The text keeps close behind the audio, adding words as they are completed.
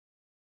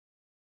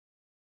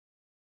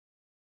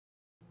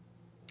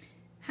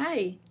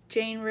Hi,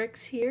 Jane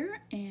Ricks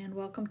here, and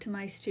welcome to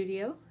my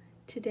studio.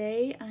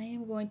 Today I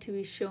am going to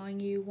be showing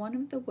you one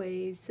of the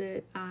ways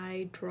that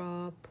I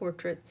draw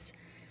portraits.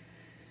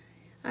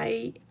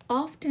 I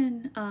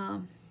often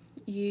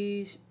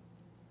use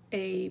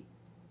a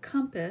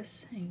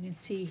compass, and you can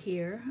see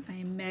here I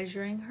am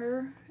measuring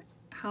her,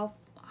 how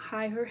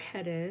high her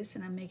head is,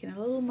 and I'm making a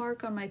little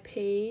mark on my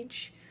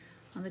page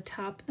on the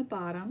top and the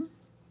bottom.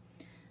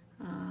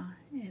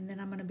 And then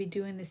I'm going to be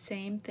doing the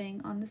same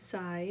thing on the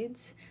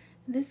sides.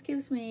 And this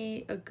gives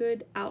me a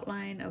good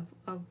outline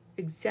of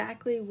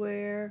exactly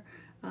where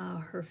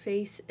her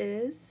face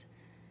is.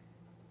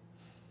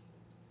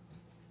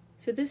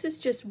 So this is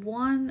just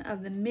one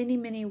of the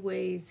many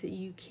ways that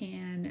you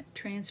can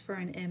transfer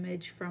an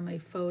image from a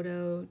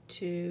photo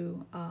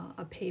to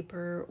a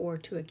paper or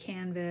to a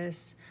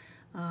canvas.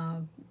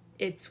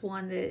 It's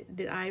one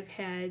that I've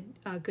had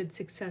good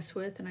success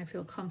with and I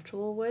feel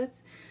comfortable with.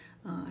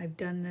 I've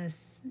done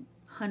this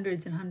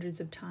hundreds and hundreds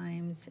of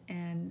times,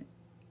 and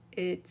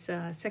it's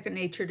second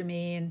nature to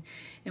me.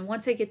 And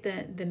once I get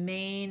the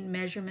main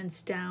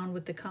measurements down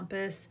with the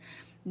compass,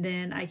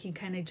 then I can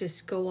kind of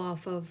just go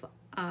off of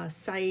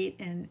sight,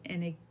 and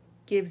it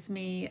gives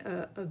me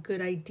a good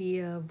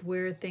idea of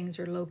where things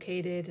are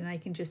located, and I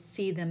can just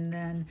see them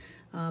then.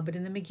 But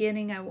in the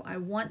beginning, I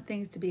want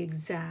things to be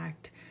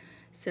exact.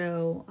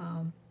 So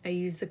I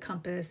use the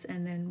compass,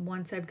 and then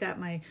once I've got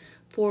my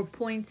 4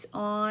 points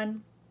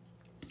on,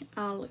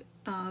 I'll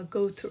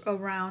go through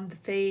around the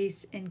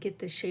face and get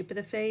the shape of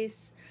the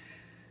face.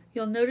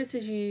 You'll notice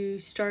as you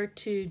start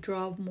to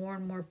draw more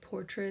and more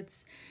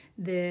portraits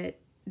that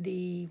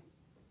the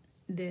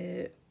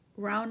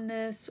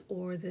roundness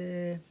or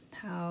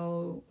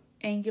how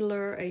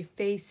angular a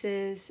face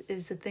is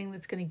the thing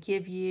that's going to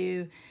give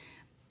you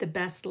the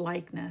best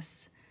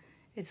likeness.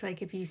 It's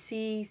like if you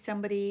see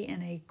somebody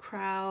in a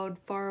crowd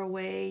far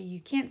away,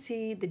 you can't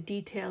see the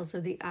details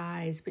of the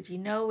eyes, but you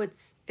know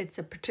it's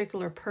a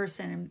particular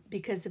person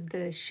because of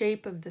the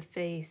shape of the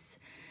face.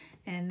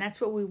 And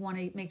that's what we want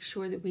to make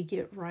sure that we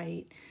get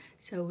right.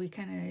 So we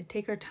kind of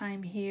take our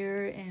time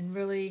here and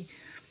really,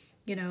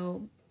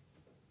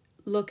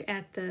 look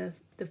at the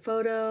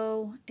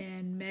photo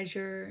and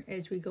measure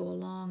as we go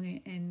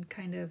along, and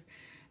kind of,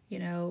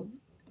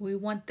 we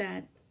want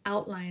that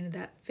outline of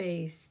that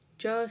face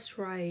just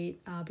right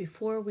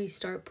before we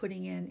start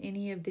putting in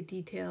any of the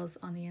details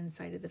on the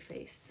inside of the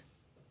face.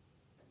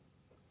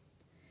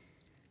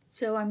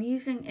 So I'm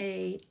using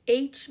a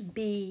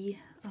HB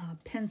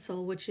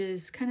pencil, which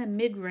is kind of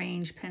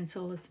mid-range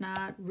pencil. It's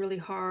not really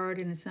hard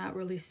and it's not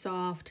really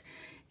soft,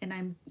 and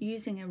I'm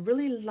using a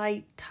really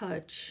light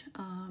touch.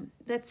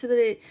 That's so that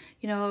it,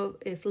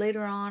 if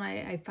later on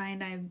I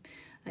find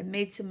I've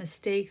made some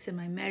mistakes in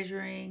my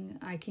measuring,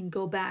 I can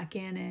go back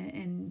in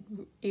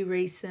and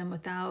erase them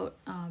without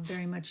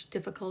very much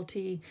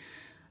difficulty.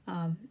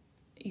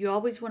 You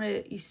always want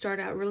to, you start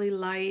out really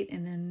light,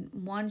 and then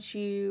once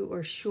you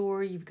are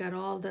sure you've got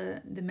all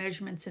the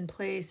measurements in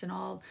place and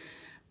all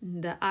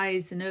the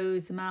eyes, the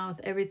nose, the mouth,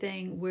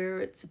 everything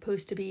where it's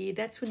supposed to be,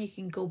 that's when you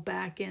can go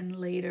back in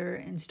later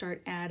and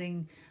start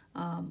adding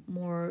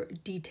more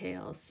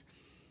details.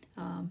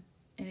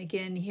 And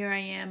again, here I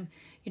am,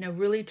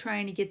 really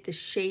trying to get the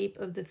shape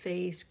of the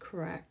face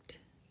correct.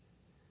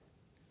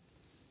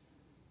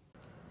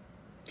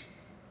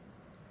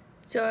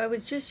 So I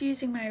was just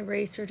using my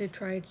eraser to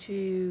try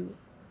to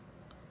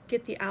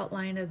get the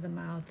outline of the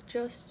mouth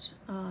just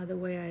the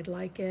way I'd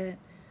like it.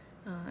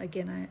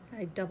 Again,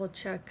 I double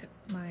check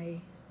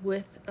my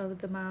width of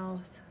the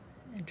mouth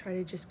and try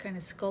to just kind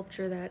of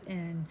sculpture that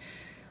in.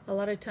 A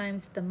lot of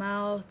times the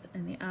mouth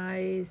and the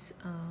eyes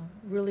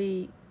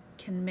really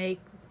can make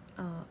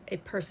a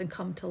person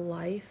come to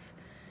life,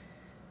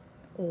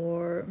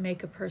 or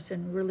make a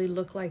person really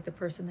look like the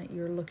person that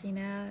you're looking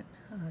at.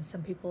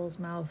 Some people's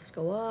mouths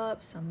go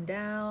up, some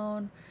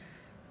down.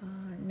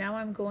 Now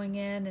I'm going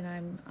in and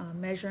I'm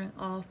measuring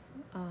off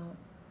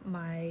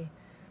my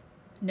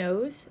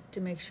nose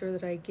to make sure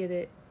that I get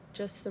it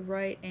just the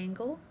right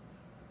angle.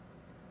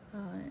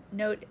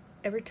 Note,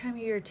 every time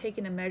you're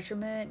taking a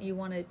measurement, you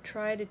want to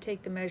try to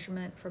take the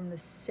measurement from the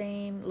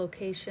same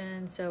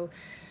location. So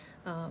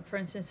for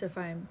instance, if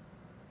I'm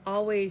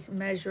always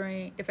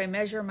measuring, if I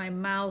measure my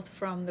mouth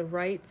from the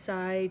right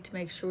side to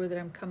make sure that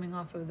I'm coming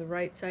off of the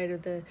right side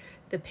of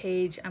the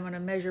page, I'm going to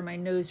measure my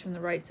nose from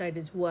the right side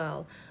as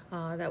well.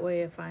 That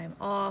way if I'm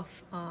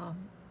off,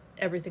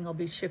 everything will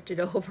be shifted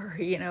over,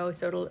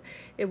 so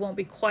it won't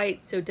be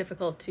quite so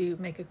difficult to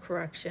make a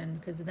correction,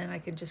 because then I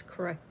can just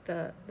correct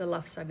the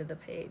left side of the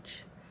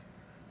page.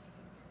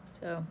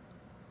 So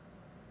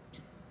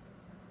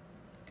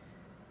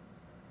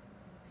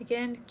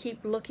again,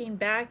 keep looking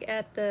back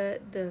at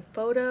the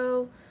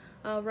photo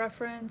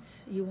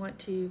reference. You want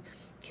to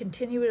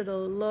continue to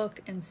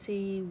look and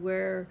see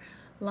where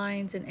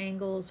lines and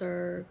angles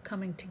are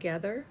coming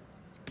together.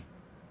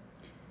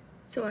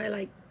 So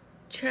I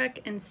check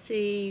and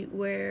see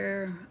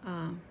where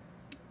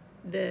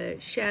the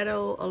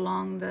shadow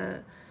along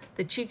the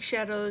cheek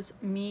shadows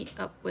meet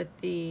up with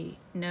the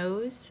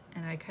nose,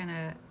 and I kind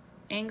of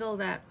angle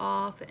that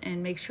off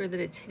and make sure that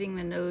it's hitting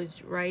the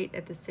nose right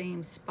at the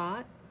same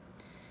spot.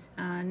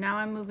 Now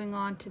I'm moving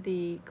on to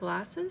the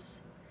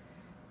glasses.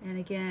 And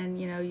again,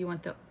 you know, you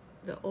want the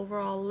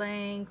overall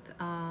length,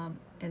 and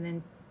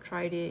then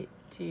try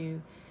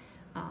to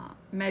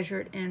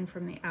measure it in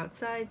from the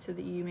outside so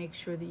that you make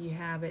sure that you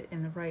have it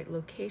in the right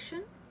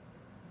location.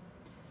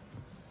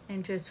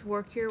 And just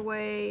work your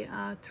way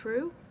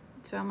through.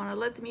 So I'm going to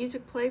let the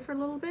music play for a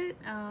little bit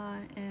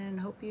and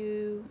hope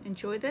you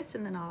enjoy this,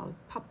 and then I'll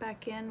pop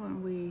back in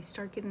when we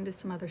start getting into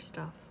some other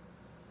stuff.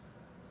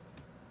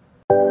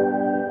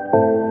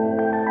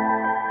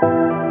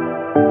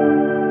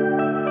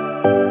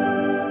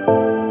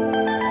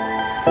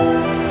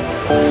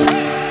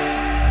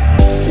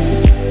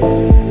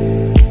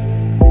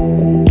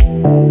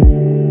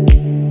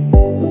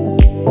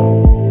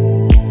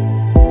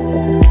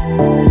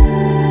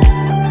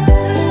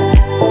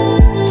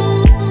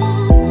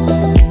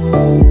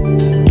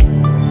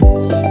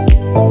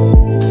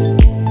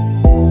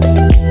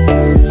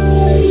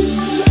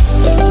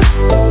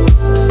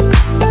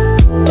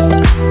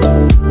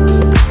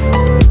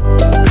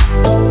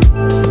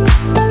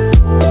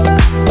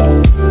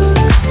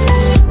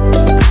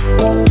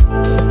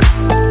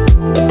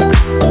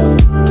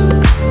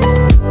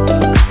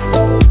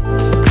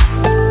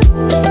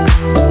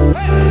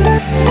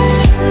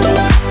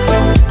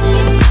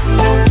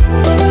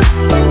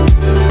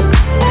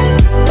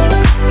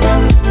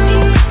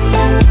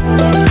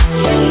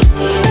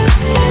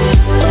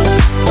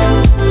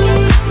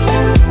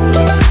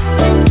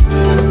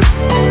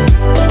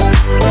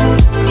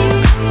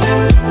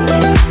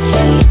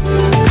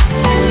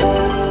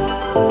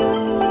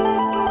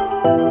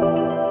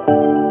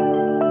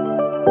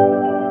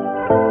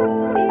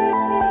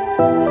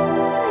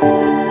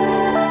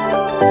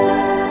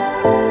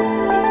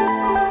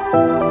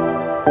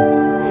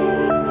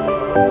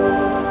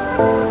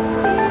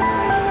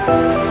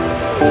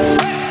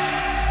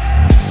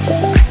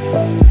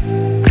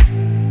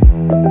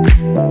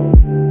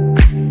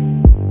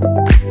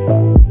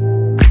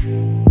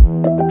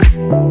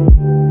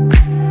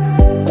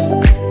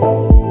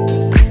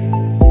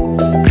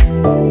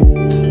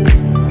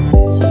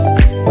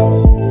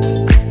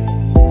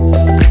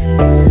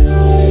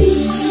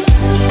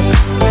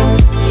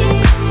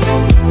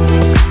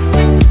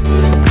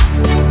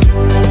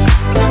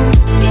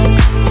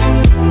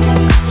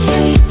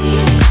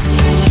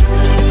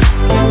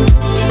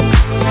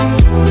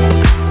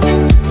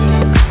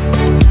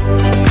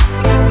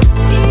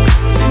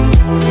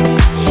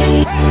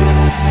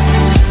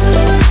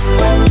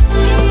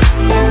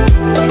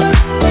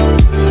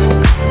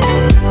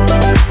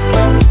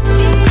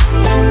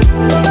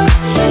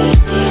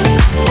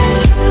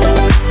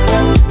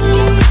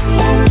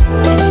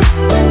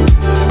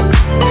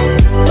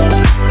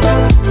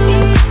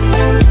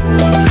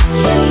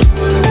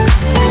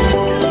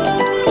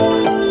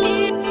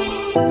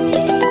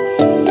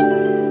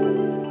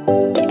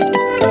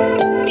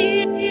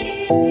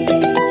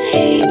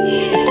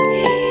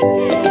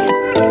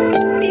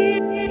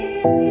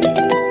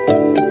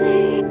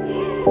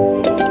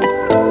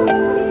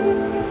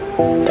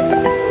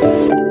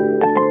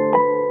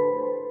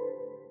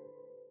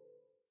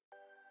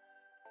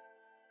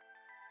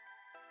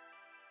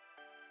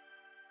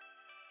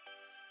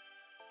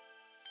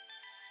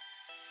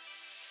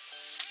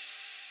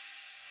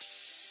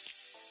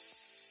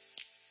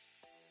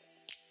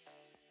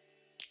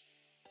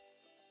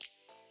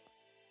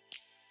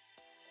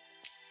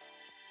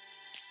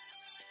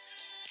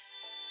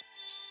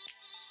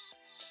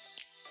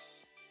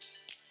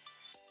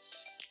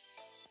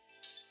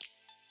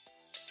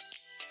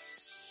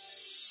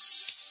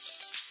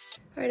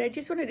 All right, I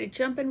just wanted to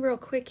jump in real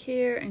quick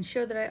here and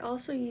show that I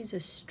also use a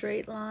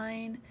straight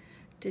line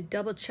to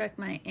double check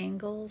my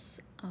angles.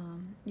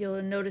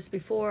 You'll notice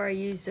before I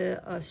used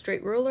a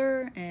straight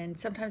ruler, and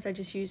sometimes I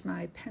just use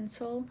my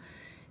pencil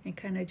and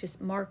kind of just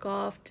mark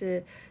off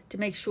to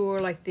make sure,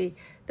 like the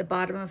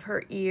bottom of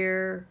her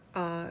ear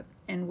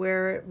and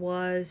where it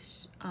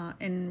was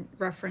in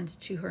reference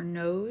to her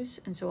nose.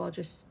 And so I'll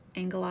just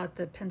angle out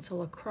the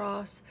pencil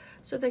across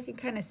so they can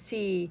kind of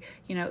see,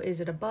 you know, is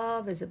it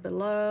above, is it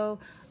below?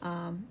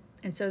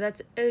 And so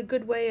that's a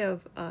good way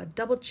of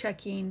double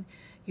checking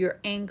your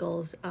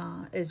angles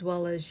as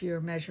well as your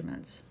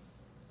measurements.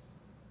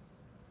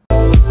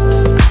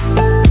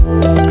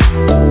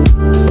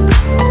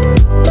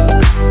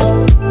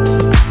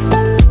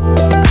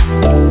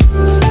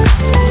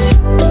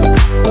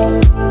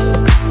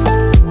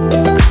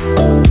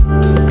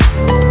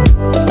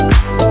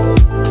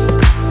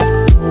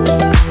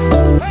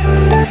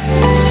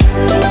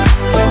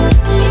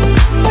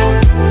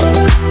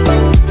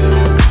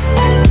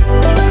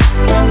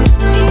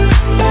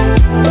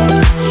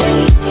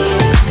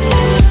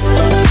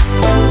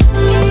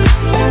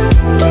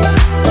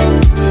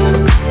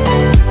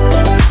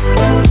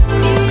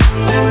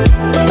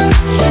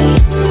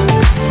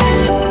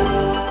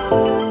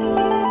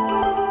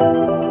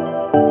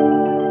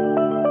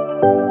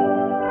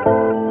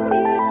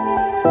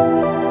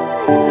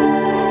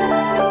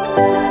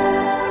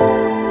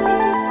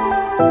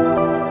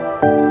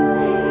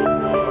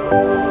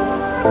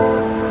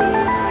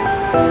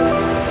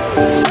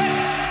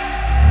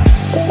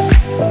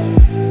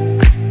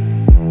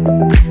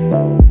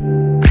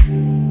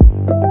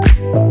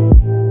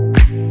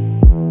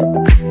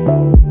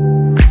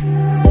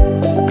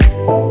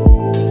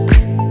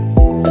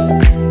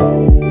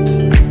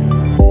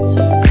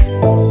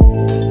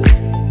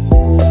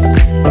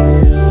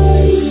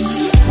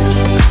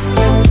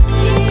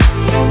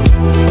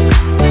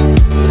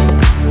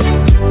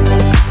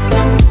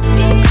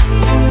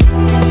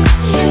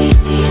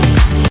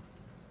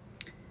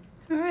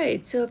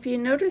 So if you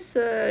notice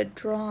the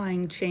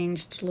drawing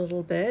changed a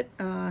little bit,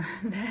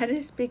 that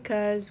is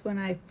because when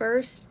I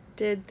first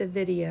did the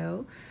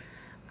video,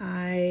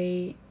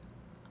 I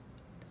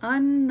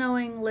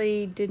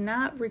unknowingly did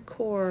not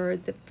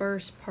record the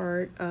first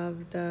part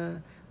of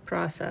the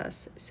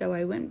process. So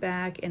I went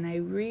back and I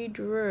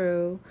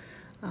redrew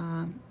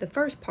the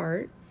first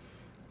part,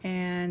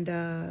 and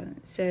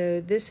so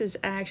this is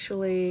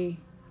actually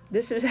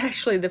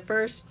the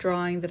first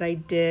drawing that I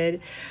did.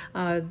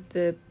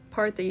 The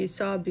part that you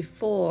saw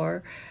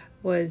before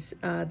was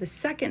the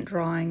second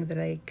drawing that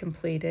I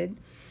completed,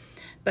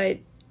 but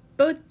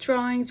both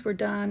drawings were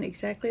done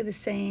exactly the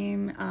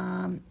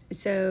same,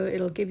 so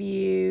it'll give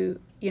you,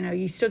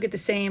 you still get the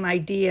same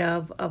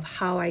idea of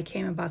how I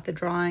came about the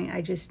drawing.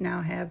 I just now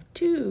have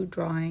two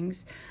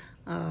drawings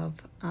of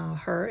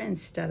her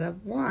instead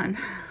of one.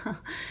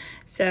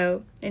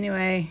 So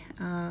anyway,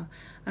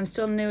 I'm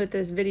still new at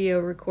this video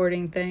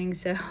recording thing,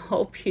 so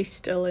hope you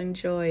still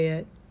enjoy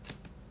it.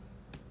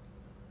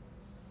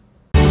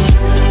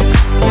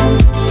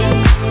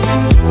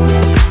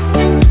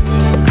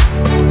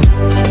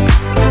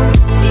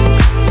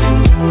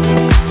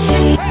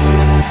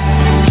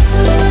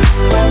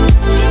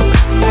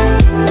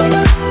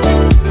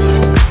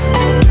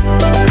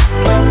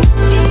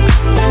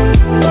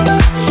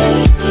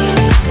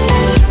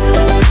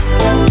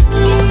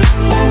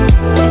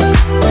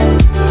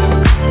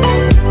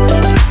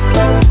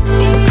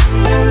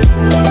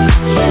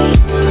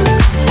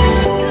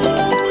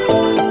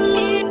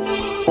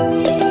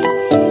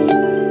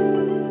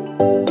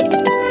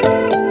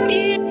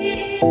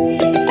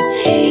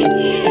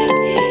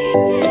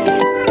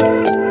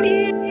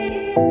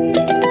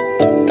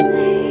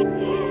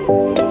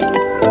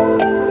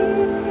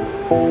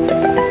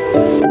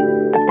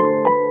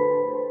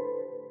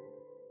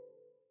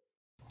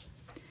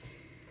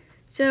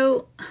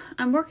 So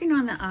I'm working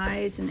on the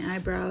eyes and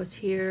eyebrows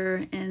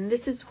here, and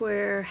this is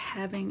where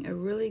having a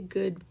really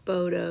good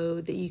photo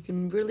that you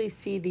can really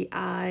see the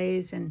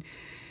eyes and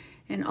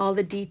all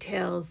the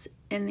details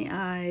in the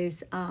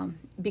eyes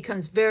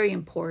becomes very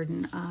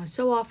important.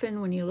 So often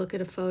when you look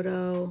at a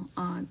photo,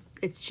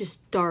 it's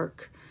just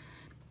dark,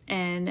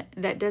 and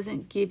that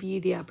doesn't give you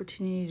the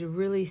opportunity to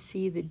really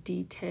see the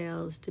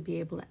details to be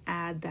able to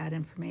add that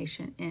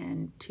information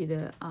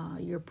into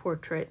your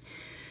portrait.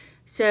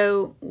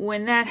 So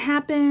when that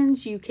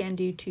happens, you can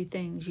do two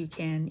things. You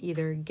can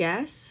either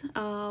guess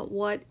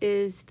what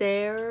is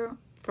there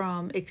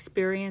from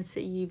experience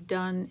that you've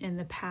done in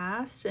the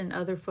past and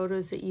other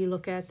photos that you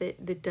look at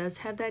that does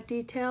have that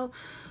detail,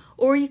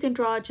 or you can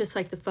draw it just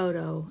like the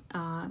photo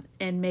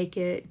and make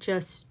it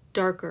just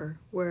darker,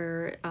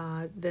 where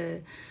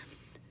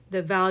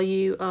the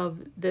value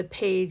of the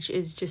page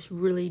is just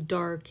really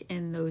dark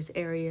in those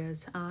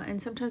areas.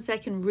 And sometimes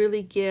that can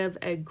really give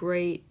a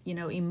great,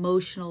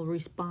 emotional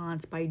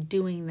response by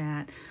doing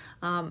that.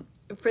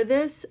 For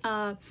this,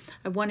 I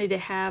wanted to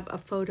have a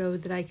photo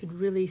that I could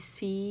really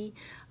see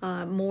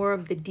more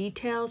of the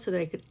details so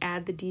that I could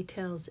add the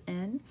details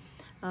in.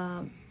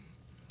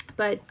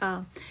 But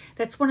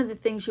that's one of the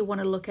things you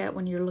want to look at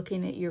when you're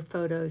looking at your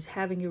photos.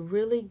 Having a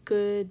really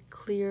good,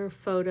 clear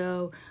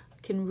photo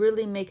can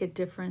really make a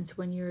difference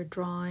when you're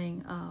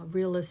drawing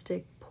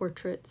realistic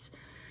portraits,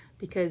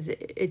 because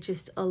it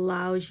just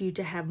allows you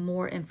to have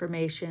more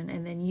information,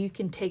 and then you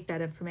can take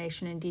that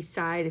information and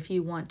decide if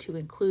you want to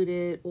include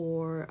it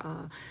or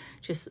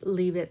just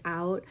leave it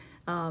out.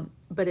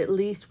 But at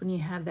least when you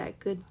have that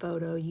good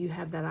photo, you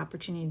have that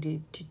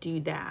opportunity to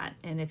do that.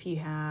 And if you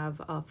have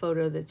a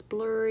photo that's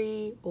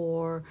blurry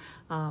or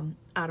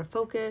out of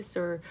focus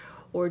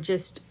or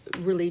just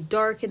really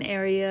dark in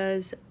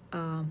areas,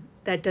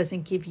 that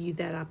doesn't give you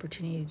that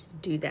opportunity to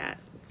do that.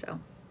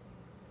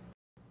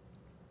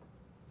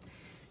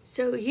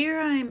 So here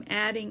I'm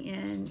adding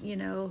in,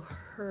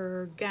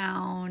 her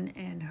gown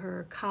and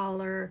her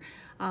collar,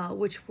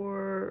 which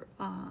were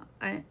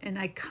an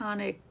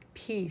iconic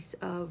piece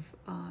of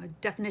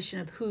definition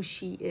of who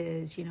she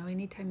is.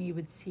 Anytime you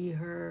would see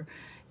her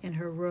in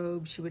her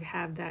robe, she would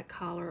have that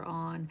collar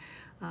on.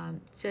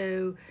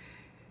 So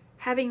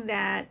having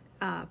that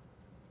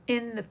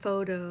in the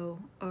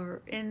photo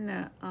or in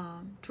the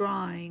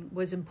drawing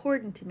was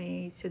important to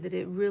me, so that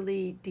it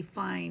really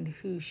defined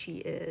who she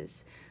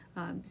is.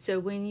 So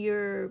when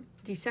you're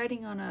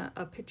deciding on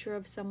a picture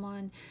of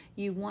someone,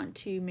 you want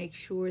to make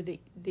sure that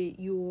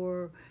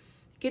you're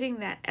getting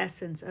that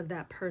essence of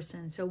that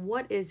person. So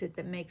what is it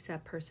that makes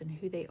that person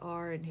who they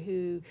are and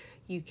who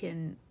you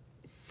can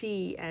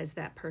see as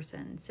that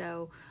person?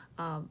 So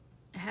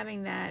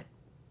having that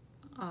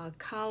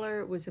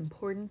collar was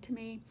important to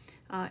me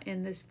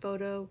in this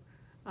photo,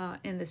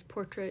 in this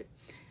portrait.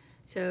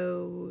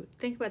 So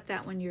think about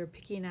that when you're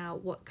picking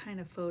out what kind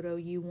of photo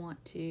you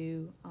want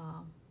to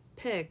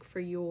pick for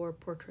your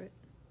portrait.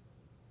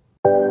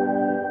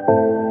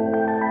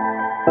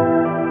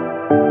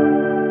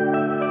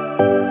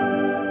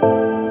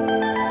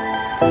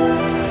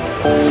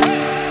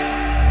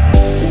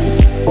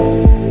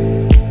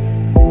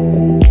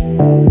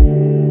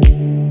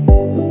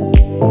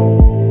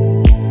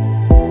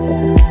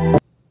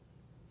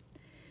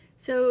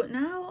 So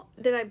now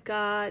I've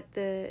got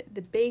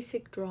the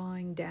basic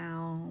drawing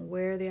down,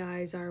 where the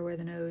eyes are, where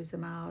the nose, the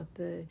mouth,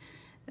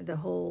 the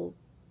whole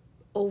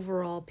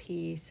overall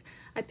piece,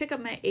 I pick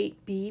up my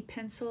 8B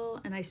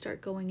pencil and I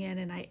start going in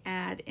and I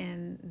add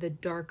in the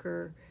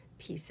darker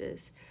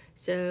pieces.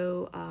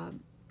 So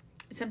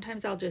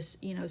sometimes I'll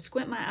just, you know,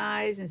 squint my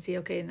eyes and see,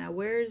 okay, now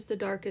where's the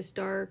darkest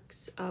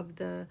darks of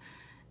the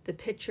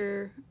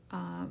picture,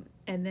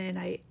 and then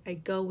I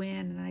go in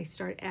and I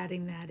start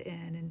adding that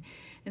in,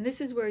 and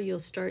this is where you'll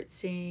start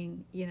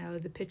seeing, you know,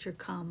 the picture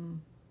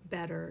come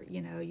better.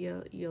 You know,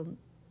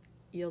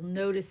 you'll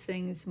notice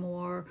things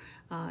more.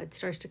 It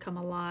starts to come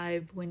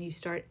alive when you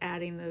start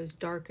adding those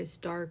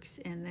darkest darks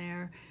in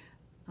there.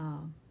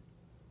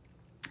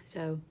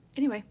 So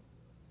anyway.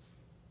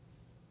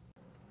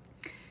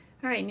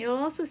 All right, and you'll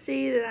also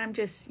see that I'm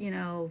just, you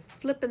know,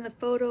 flipping the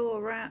photo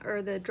around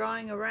or the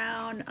drawing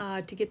around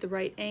to get the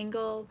right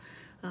angle.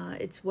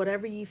 It's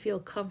whatever you feel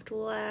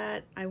comfortable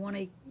at. I want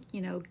to, you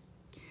know,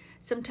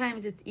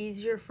 sometimes it's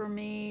easier for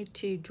me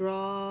to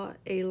draw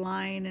a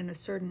line in a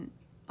certain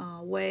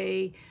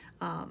way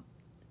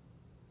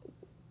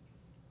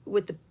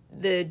with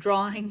the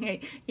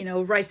drawing, you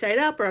know, right side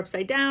up or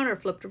upside down or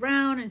flipped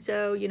around. And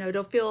so, you know,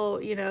 don't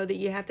feel, you know, that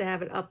you have to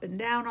have it up and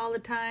down all the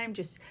time.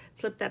 Just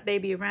flip that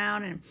baby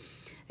around. And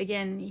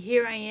again,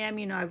 here I am,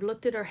 you know, I've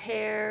looked at her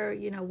hair,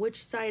 you know,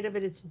 which side of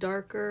it it's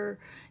darker,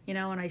 you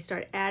know, and I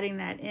start adding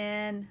that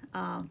in,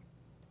 and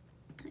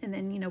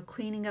then, you know,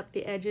 cleaning up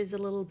the edges a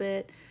little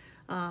bit.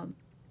 And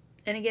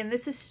again,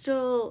 this is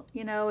still,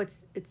 you know,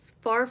 it's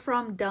far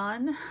from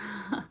done,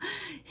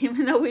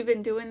 even though we've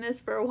been doing this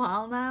for a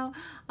while now.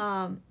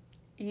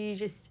 You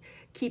just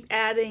keep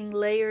adding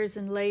layers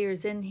and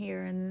layers in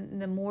here, and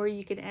the more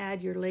you can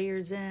add your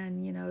layers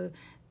in, you know,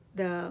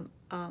 the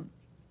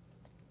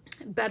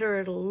better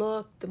it'll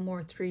look, the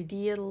more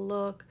 3D it'll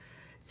look.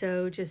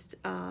 So just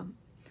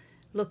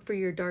look for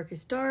your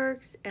darkest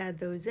darks, add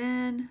those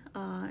in,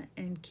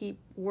 and keep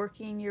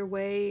working your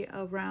way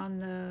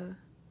around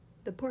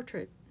the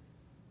portrait.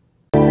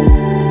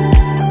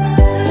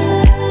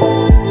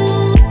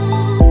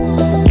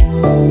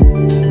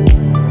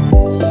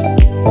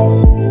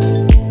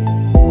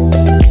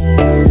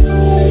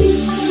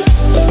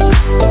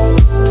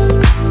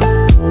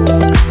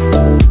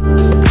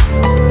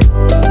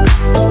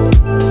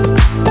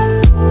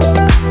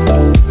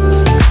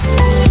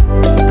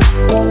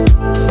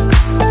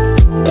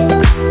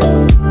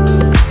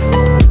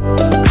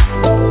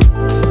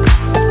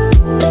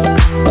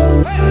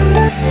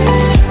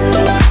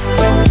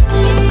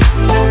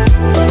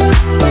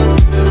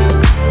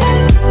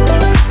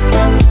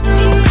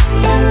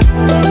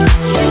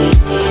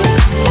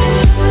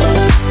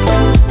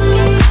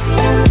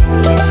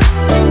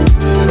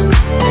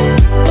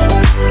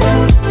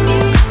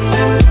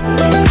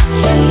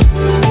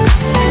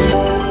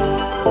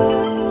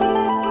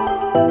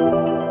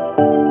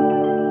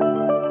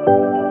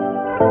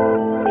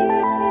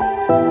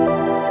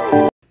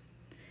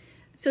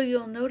 So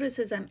you'll notice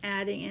as I'm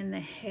adding in the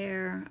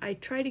hair, I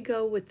try to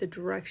go with the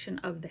direction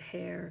of the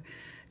hair.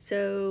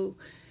 So,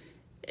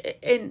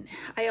 and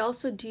I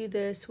also do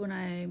this when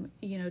I'm,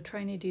 you know,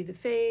 trying to do the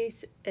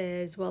face,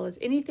 as well as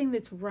anything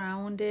that's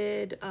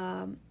rounded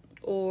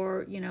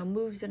or, you know,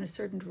 moves in a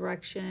certain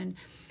direction.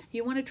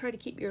 You want to try to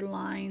keep your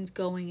lines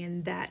going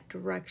in that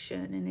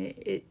direction, and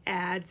it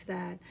adds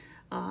that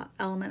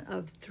element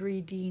of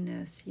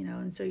 3D-ness, you know,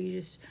 and so you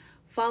just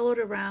follow it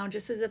around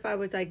just as if I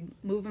was like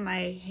moving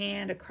my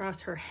hand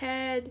across her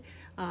head.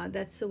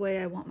 That's the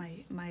way I want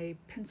my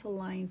pencil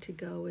line to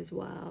go as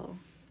well.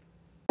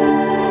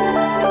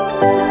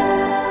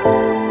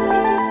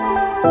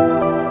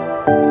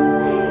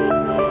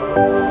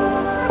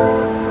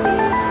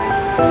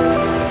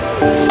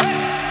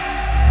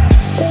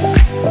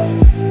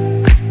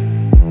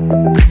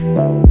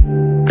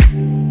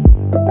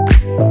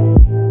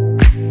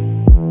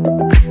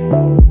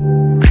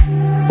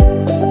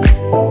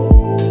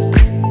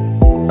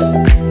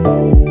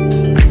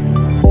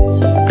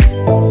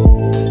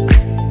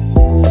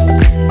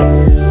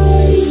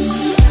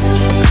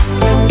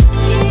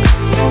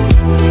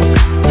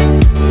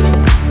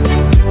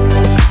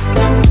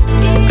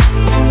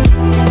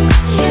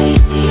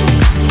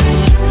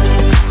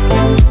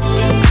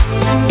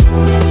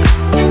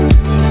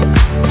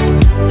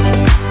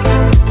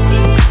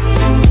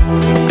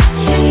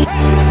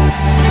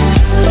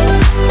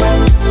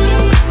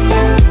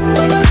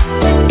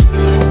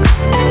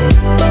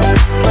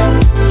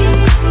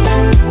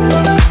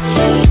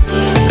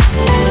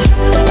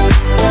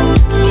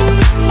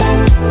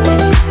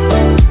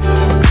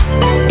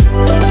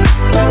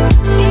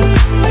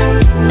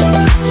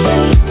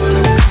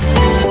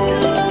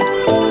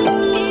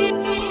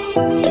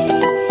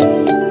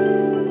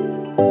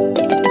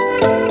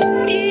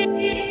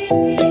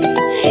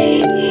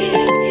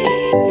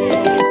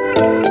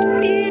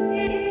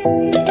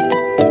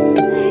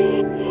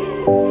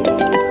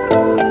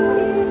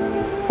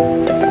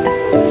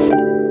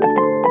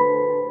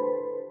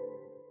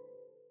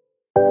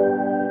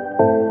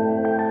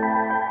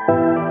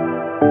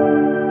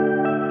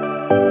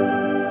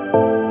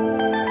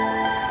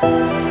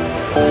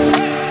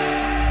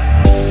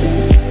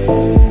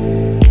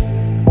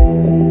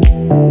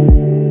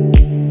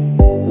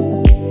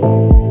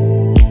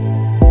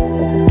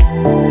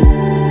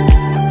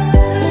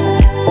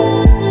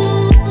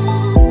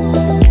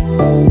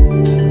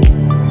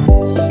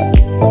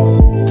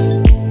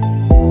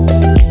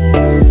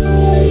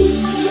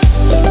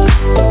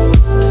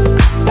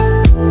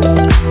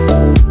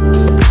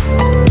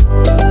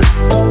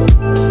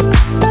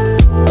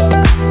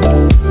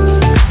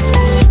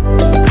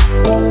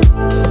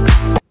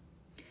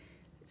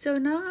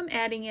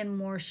 adding in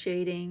more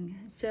shading.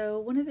 So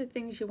one of the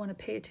things you want to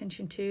pay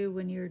attention to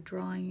when you're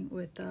drawing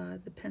with the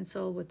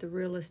pencil with the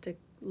realistic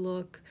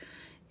look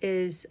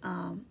is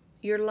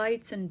your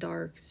lights and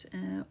darks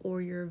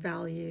or your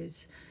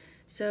values.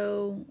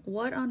 So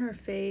what on her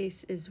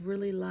face is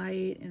really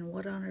light and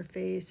what on her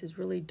face is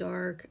really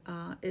dark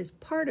is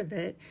part of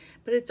it,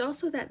 but it's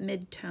also that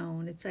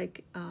mid-tone. It's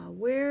like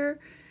where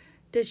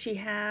does she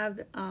have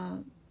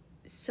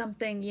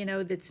something, you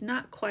know, that's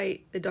not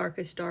quite the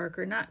darkest dark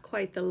or not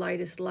quite the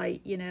lightest light,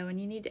 you know, and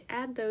you need to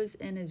add those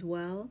in as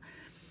well.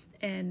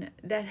 And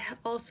that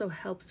also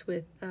helps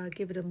with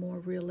give it a more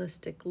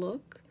realistic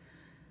look.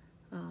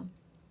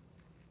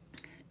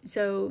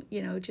 So,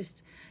 you know,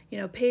 just, you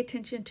know, pay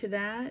attention to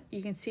that.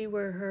 You can see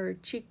where her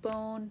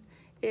cheekbone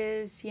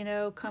is, you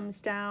know,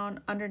 comes down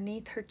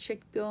underneath her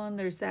cheekbone.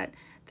 There's that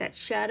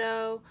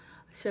shadow.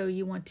 So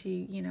you want to,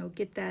 you know,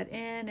 get that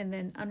in, and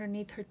then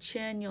underneath her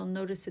chin, you'll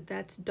notice that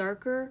that's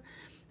darker,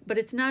 but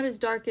it's not as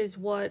dark as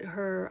what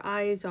her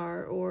eyes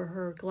are or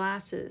her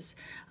glasses.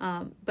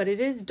 But it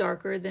is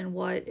darker than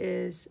what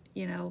is,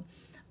 you know,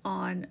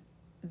 on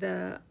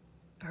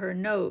her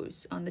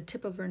nose, on the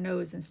tip of her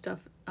nose and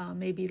stuff.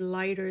 Maybe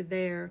lighter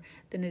there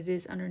than it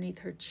is underneath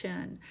her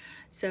chin.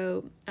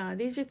 So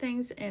these are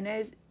things, and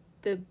as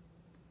the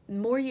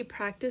more you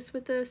practice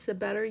with this, the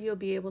better you'll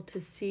be able to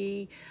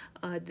see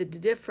the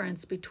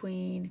difference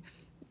between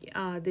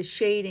the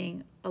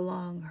shading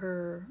along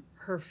her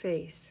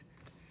face.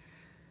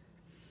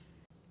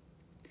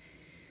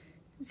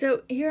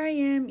 So here I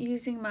am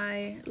using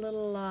my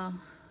little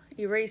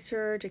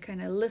eraser to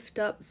kind of lift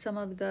up some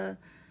of the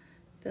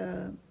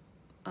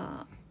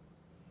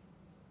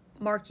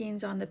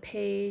markings on the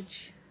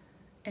page,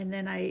 and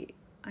then I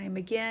am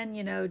again,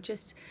 you know,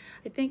 just,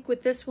 I think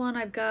with this one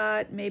I've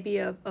got maybe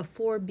a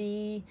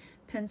 4B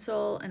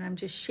pencil, and I'm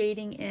just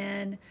shading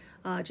in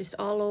just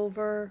all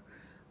over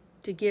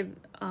to give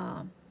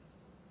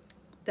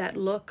that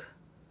look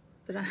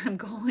that I'm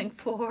going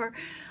for.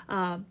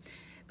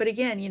 But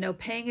again, you know,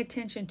 paying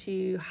attention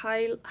to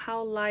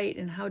how light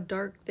and how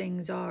dark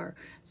things are.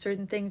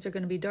 Certain things are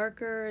going to be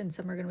darker and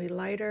some are going to be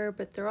lighter,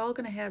 but they're all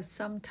going to have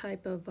some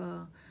type of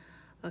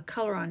a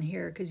color on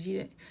here, because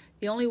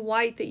the only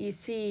white that you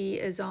see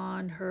is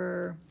on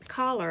her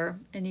collar,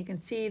 and you can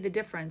see the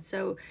difference.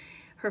 So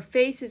her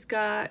face has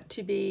got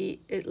to be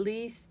at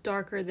least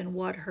darker than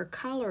what her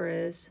collar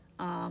is,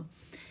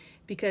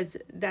 because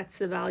that's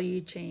the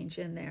value change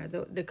in there.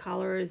 The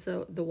collar is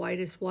the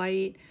whitest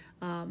white,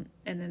 and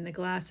then the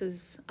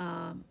glasses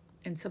and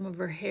some of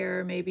her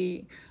hair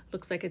maybe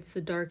looks like it's the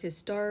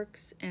darkest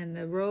darks, and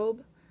the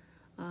robe.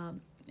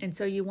 And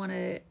so you want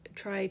to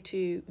try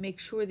to make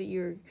sure that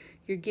you're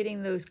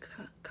getting those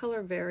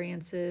color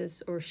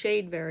variances or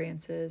shade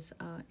variances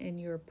in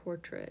your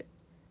portrait.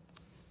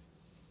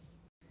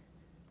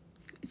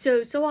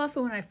 So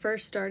often when I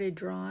first started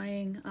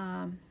drawing,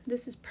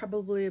 this is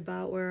probably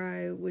about where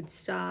I would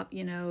stop,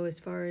 you know, as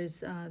far as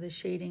the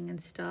shading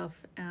and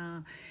stuff.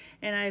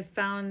 And I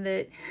found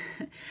that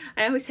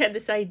I always had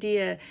this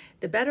idea,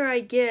 the better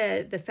I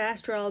get, the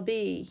faster I'll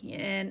be.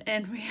 And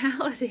in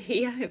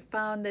reality, I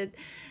found that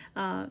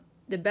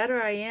the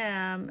better I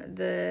am,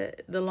 the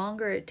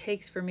longer it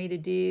takes for me to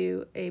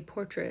do a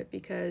portrait,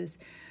 because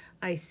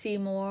I see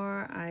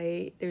more,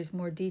 there's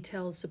more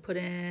details to put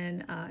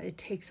in. It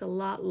takes a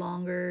lot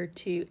longer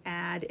to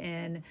add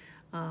in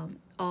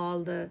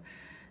all the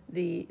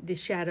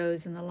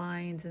shadows and the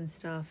lines and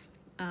stuff.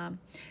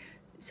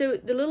 So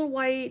the little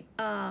white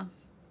thing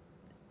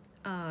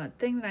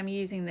that I'm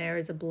using there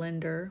is a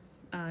blender.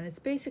 And it's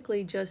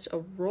basically just a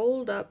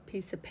rolled up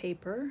piece of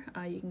paper.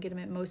 You can get them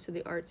at most of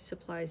the art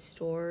supply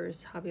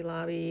stores, Hobby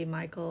Lobby,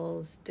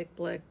 Michael's, Dick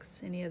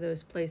Blick's, any of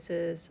those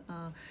places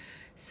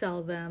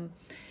sell them.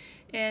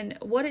 And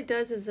what it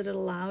does is it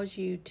allows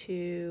you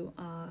to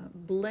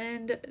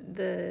blend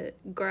the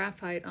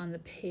graphite on the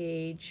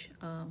page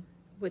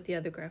with the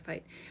other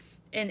graphite.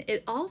 And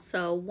it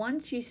also,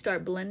 once you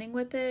start blending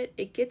with it,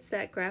 it gets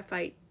that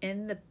graphite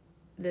in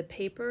the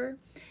paper,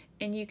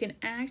 and you can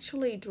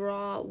actually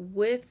draw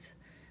with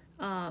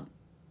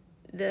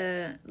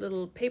the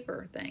little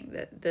paper thing,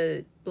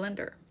 the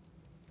blender.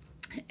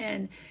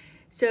 And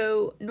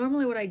so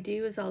normally what I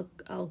do is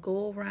I'll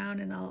go around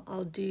and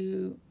I'll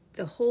do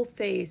the whole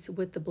face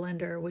with the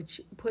blender, which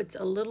puts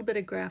a little bit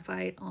of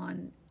graphite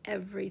on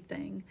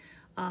everything,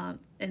 and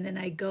then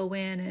I go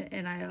in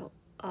and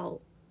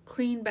I'll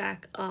clean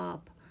back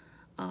up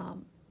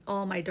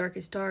all my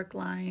darkest dark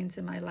lines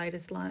and my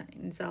lightest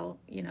lines. I'll,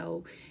 you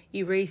know,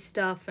 erase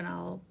stuff and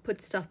I'll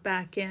put stuff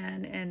back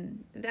in.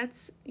 And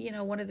that's, you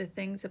know, one of the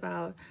things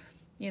about,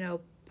 you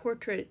know,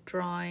 portrait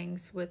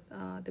drawings with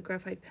the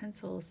graphite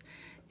pencils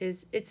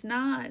is it's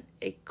not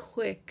a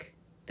quick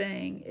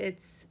thing.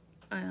 It's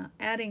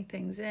adding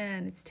things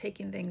in, it's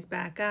taking things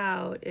back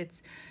out,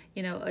 it's,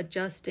 you know,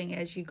 adjusting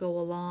as you go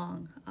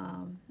along.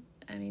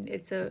 I mean,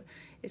 it's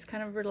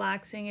kind of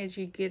relaxing as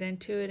you get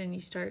into it and you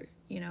start,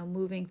 you know,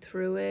 moving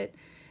through it.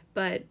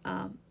 but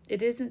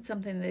it isn't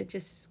something that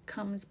just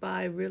comes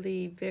by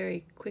really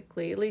very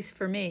quickly, at least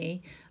for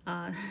me.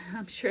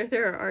 I'm sure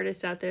there are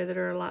artists out there that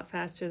are a lot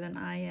faster than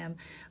I am.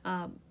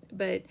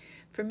 But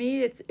for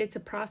me, it's a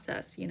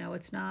process.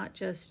 It's not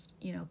just,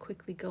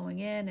 quickly going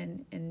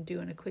in and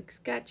doing a quick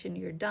sketch and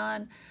you're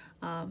done.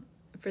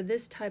 For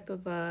this type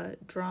of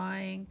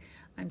drawing,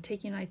 I'm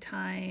taking my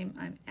time,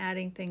 I'm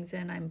adding things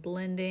in, I'm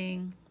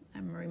blending,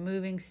 I'm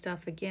removing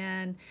stuff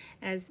again.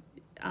 As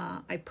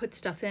I put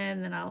stuff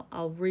in, then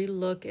I'll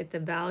re-look at the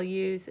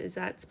values. Is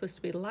that supposed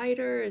to be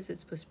lighter? Is it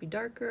supposed to be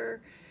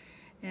darker?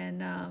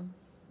 And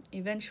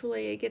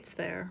eventually it gets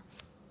there.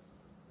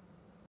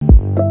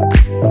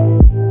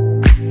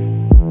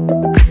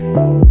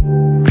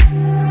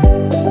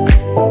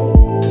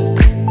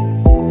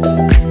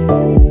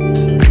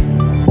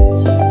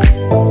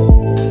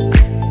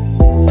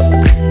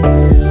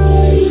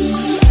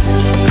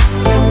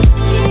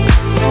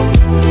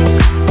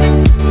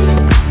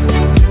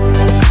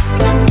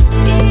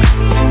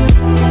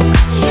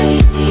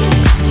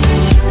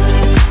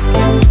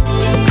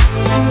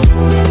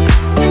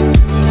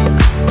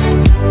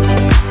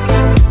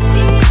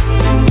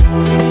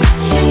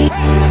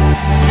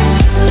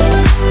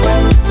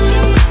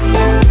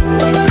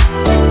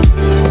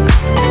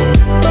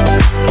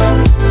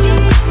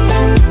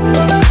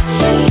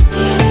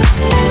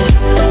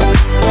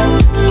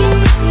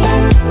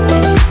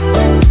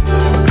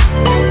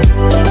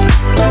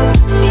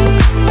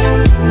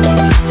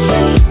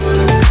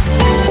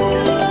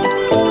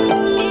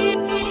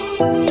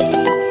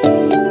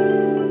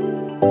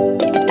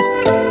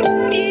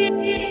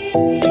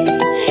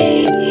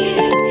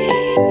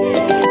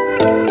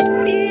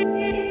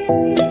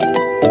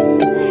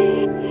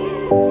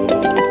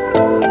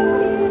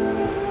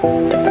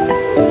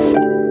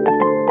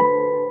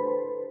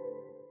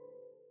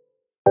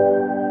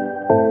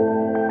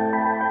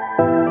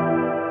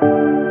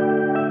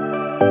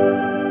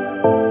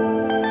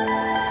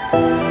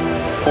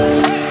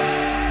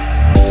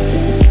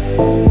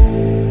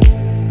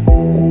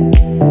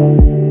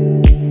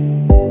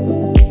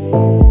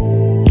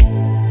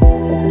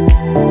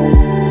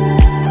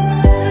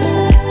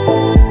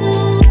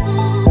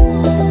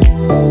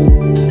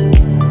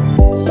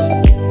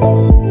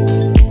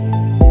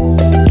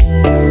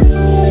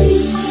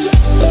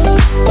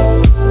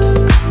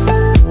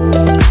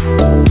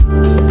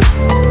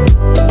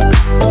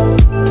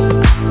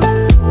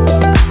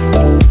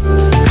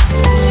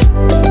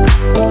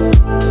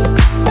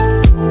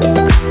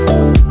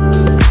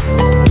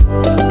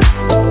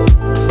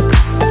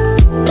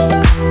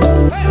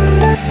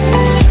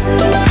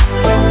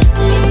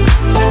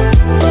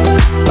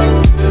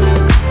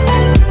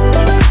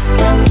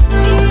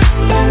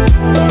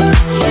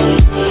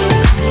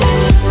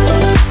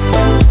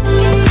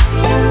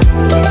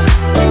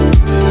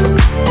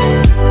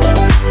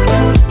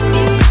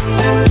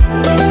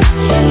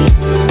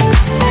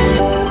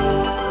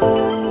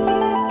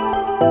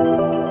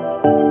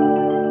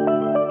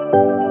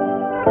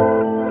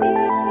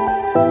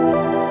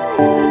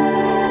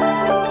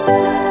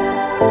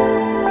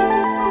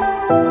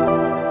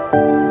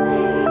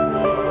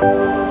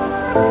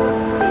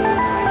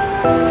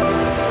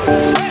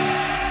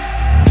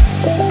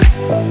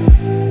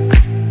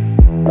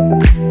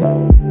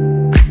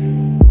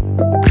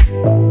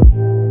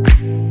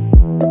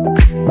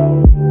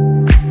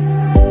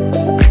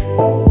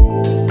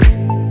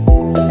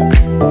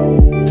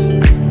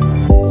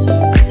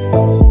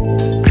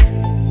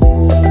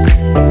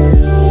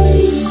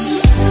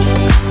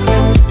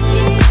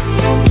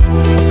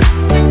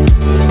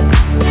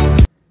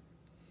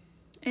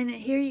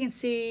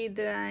 See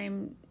that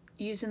I'm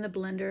using the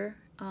blender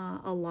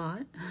a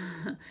lot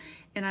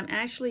and I'm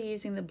actually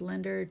using the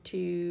blender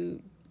to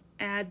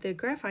add the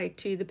graphite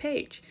to the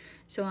page.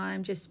 So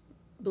I'm just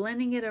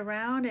blending it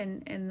around,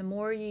 and the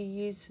more you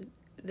use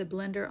the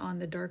blender on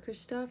the darker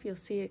stuff, you'll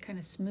see it kind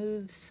of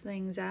smooths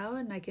things out,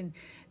 and I can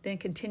then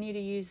continue to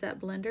use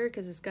that blender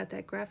because it's got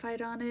that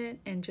graphite on it,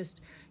 and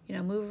just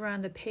move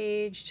around the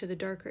page to the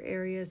darker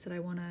areas that I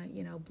want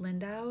to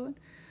blend out.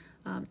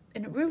 And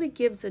it really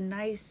gives a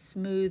nice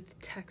smooth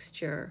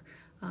texture,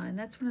 and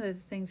that's one of the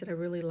things that I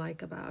really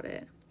like about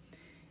it.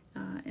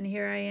 And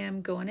here I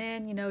am going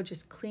in,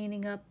 just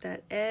cleaning up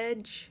that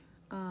edge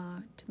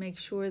to make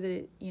sure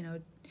that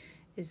it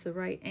is the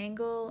right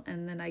angle,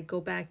 and then I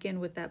go back in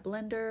with that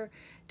blender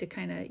to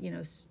kind of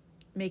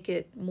make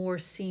it more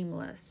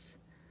seamless.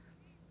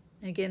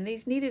 Again,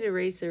 these kneaded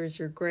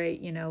erasers are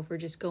great, for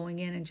just going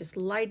in and just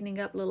lightening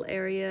up little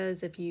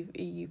areas. If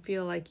you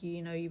feel like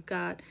you've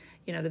got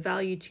the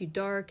value too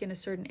dark in a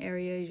certain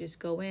area, you just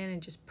go in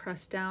and just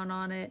press down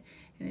on it,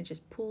 and it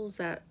just pulls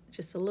that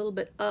just a little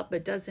bit up,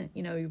 but doesn't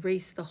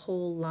erase the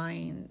whole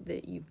line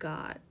that you've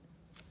got.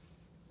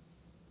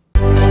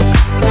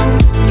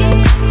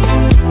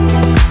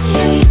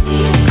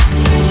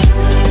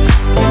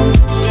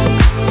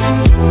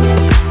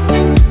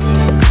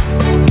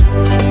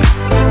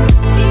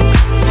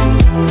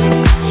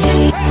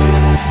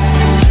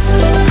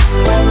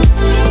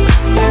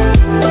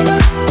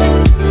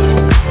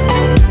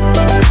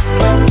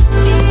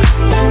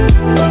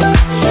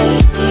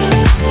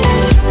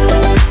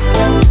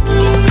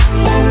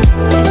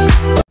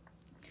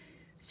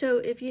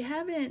 if you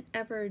haven't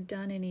ever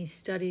done any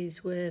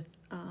studies with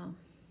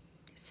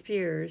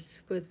spheres,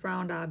 with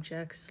round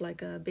objects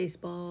like a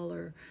baseball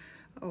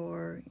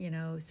or you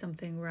know,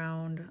 something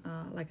round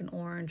like an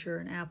orange or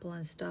an apple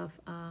and stuff,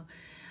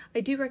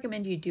 I do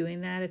recommend you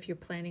doing that if you're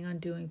planning on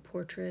doing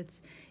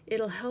portraits.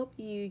 It'll help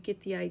you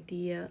get the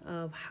idea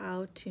of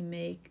how to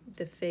make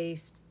the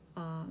face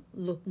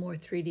look more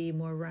 3D,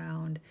 more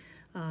round.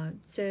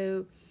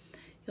 So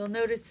you'll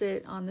notice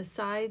that on the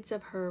sides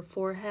of her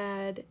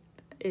forehead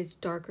is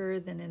darker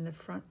than in the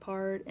front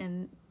part,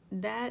 and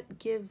that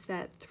gives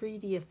that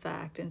 3D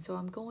effect. And so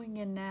I'm going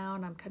in now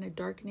and I'm kind of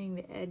darkening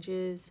the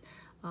edges,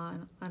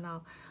 and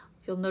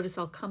you'll notice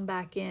I'll come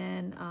back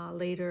in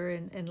later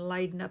and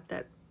lighten up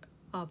that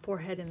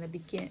forehead in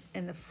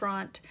the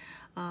front,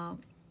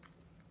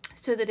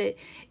 so that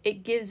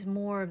it gives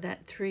more of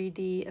that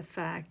 3D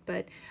effect.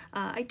 But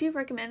I do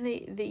recommend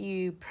that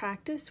you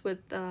practice with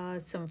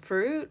some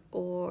fruit,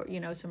 or you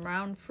know, some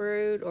round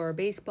fruit or a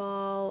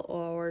baseball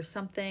or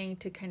something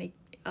to kind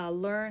of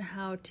learn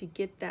how to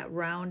get that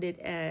rounded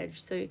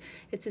edge. So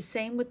it's the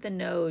same with the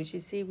nose.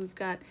 You see, we've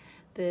got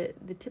the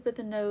tip of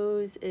the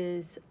nose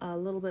is a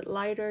little bit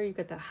lighter. You've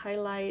got the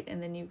highlight,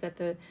 and then you've got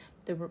the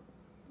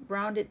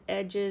rounded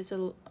edges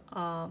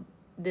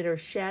that are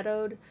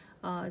shadowed,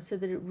 so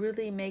that it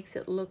really makes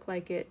it look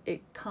like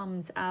it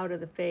comes out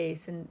of the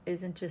face and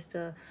isn't just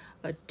a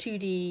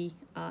 2D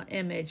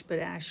image, but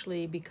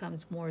actually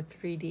becomes more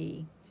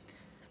 3D.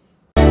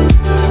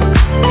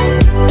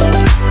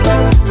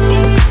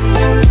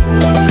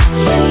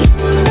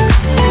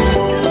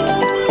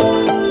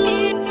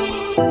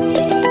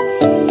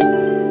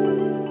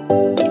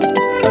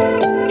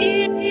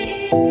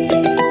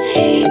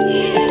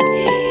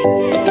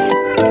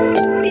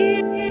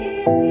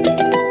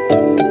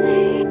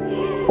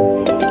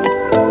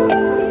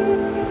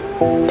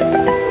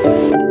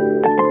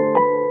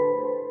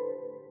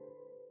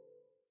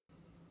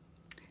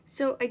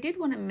 So I did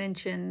want to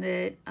mention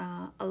that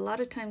a lot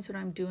of times when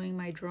I'm doing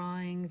my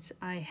drawings,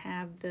 I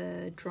have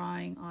the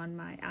drawing on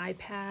my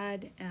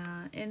iPad,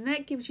 and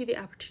that gives you the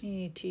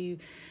opportunity to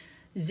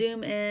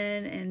zoom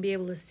in and be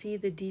able to see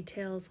the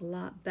details a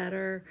lot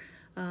better.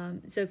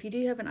 So if you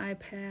do have an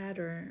iPad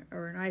or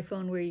an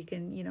iPhone where you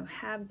can, you know,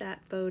 have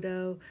that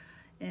photo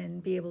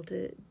and be able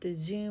to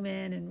zoom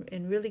in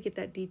and really get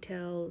that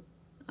detail,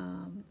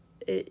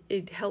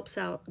 it helps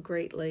out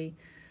greatly.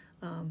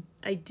 I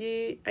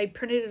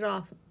printed it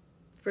off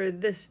for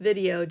this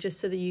video just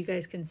so that you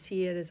guys can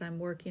see it as I'm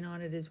working on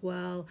it as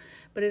well.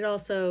 But it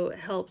also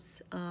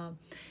helps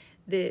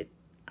that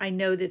I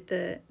know that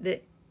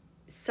the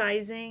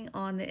sizing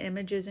on the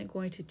image isn't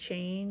going to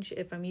change.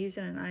 If I'm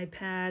using an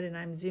iPad and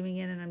I'm zooming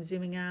in and I'm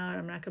zooming out,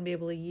 I'm not going to be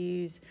able to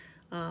use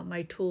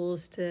my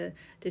tools to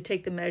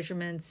take the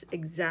measurements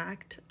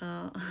exact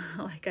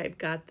like I've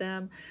got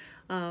them.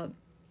 So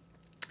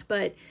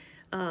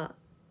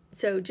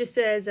just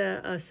as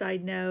a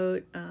side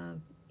note,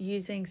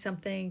 using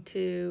something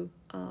to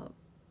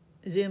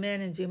zoom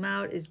in and zoom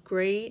out is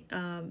great,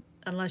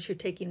 unless you're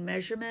taking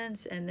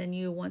measurements and then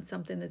you want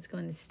something that's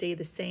going to stay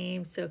the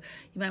same. So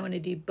you might want to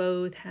do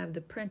both, have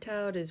the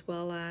printout as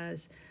well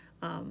as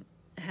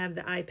have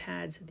the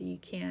iPad so that you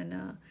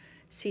can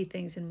see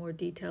things in more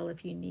detail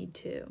if you need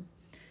to.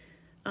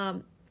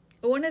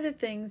 One of the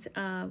things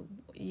I've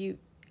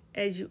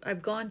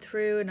gone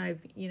through and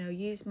I've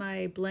used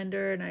my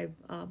blender and I've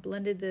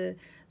blended the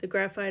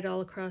graphite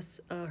all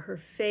across her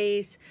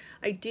face,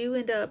 I do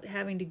end up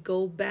having to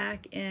go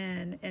back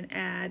in and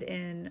add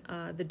in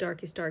the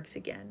darkest darks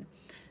again,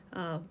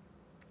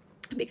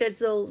 because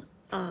they'll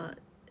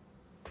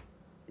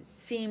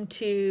seem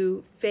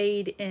to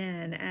fade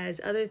in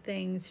as other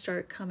things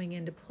start coming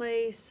into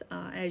place.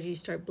 As you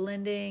start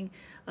blending,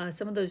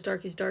 some of those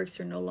darkest darks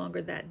are no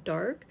longer that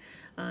dark.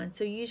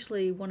 So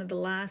usually one of the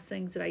last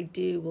things that I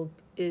do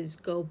is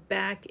go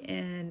back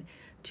in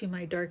to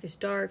my darkest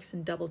darks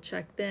and double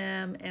check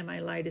them and my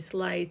lightest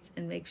lights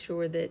and make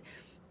sure that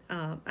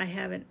I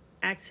haven't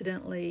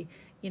accidentally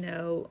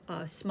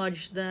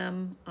smudged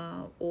them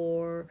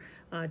or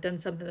done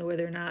something where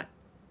they're not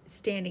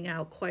standing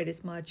out quite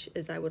as much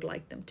as I would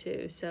like them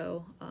to.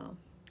 So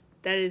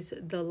that is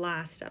the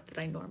last step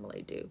that I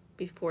normally do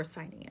before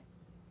signing it.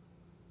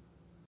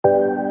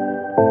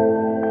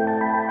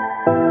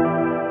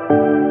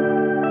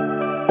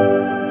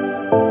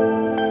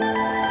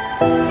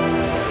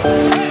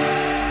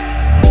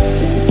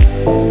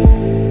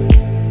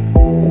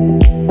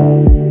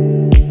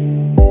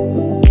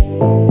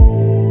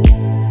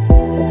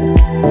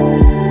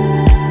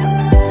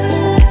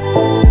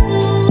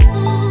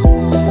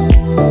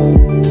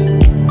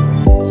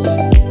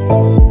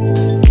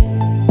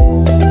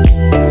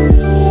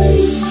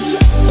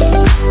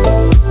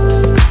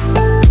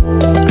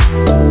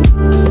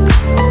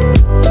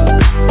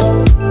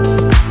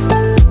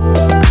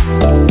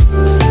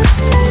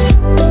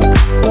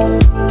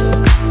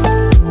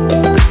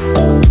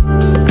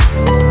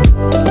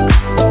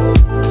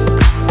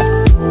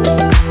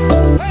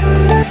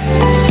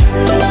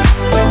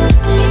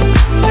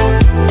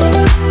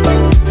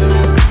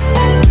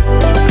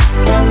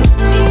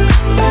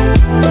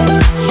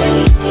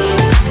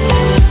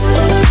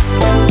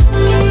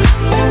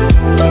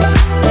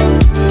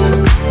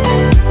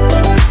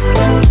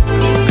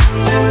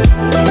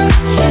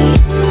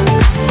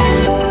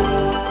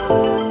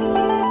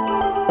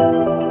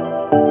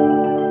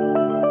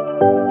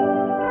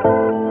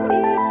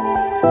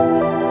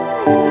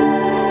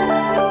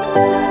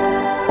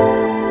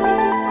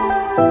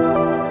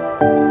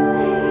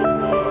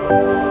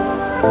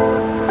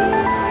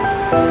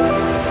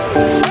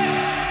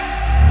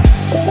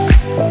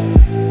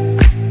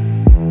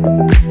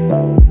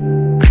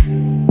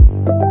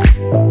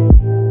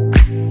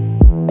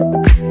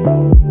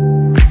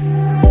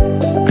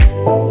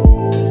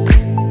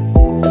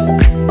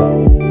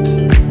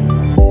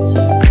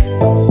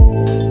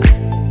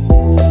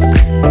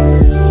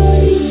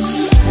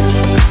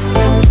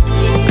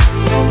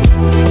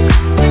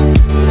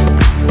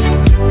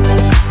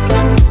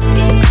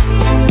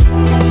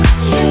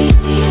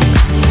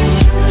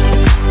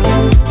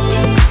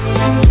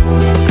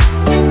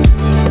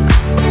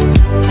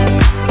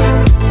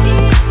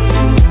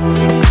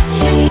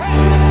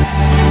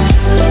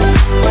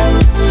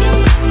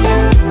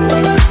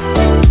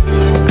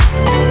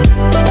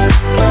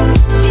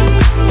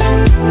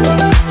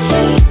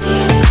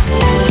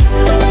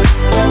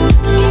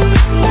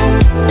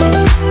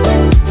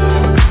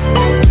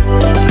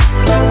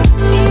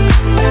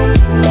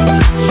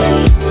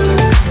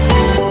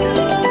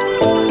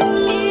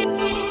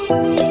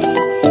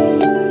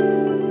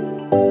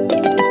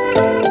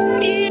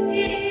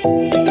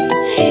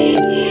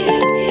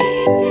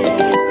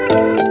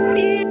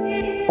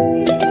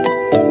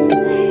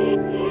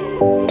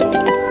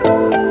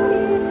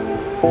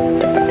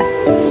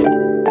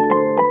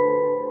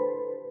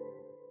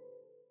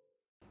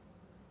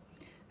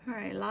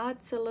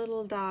 lots of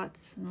little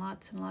dots and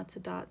lots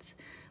of dots.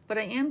 But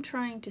I am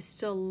trying to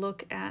still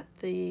look at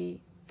the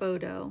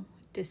photo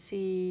to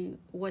see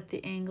what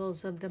the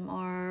angles of them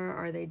are.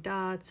 Are they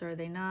dots? Are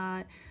they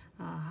not?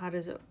 How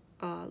does it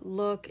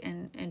look?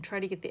 And try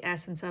to get the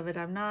essence of it.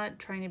 I'm not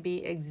trying to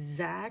be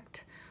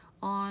exact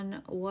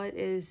on what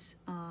is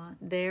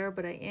there,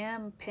 but I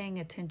am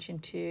paying attention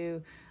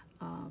to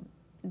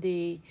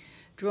the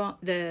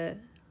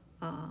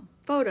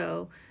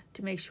photo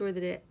to make sure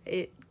that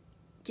it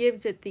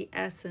gives it the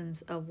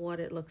essence of what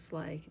it looks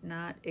like,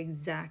 not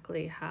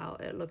exactly how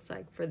it looks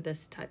like for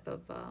this type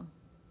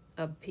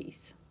of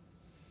piece.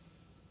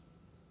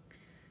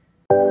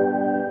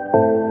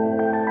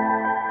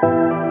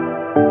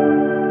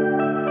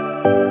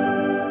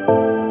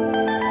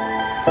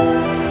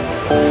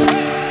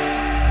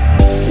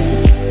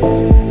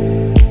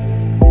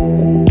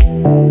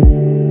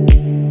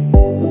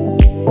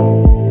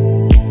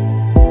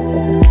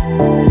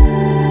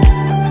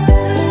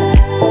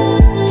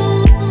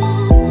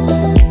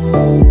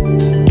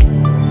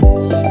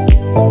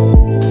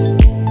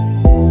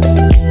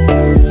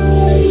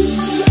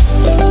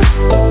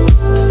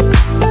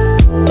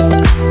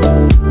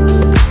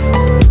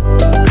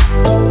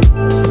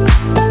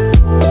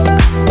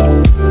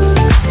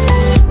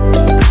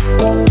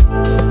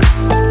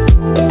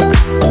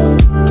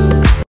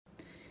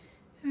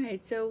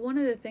 So one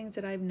of the things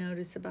that I've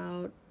noticed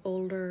about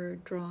older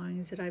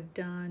drawings that I've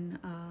done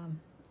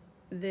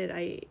that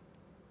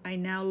I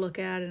now look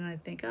at and I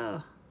think,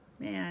 oh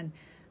man,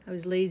 I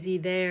was lazy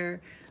there,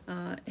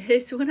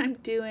 is when I'm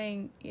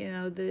doing, you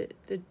know, the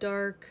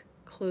dark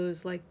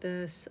clothes like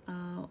this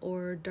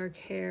or dark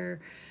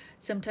hair.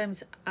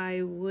 Sometimes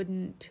I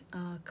wouldn't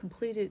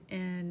complete it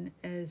in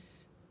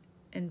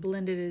and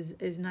blend it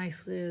as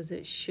nicely as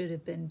it should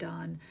have been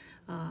done.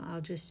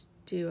 I'll just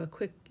do a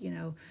quick, you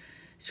know,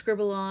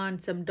 scribble on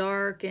some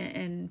dark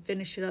and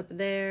finish it up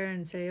there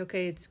and say,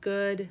 okay, it's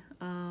good.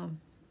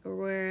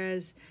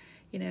 Whereas,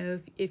 you know,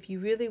 if you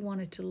really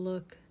want it to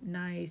look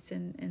nice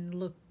and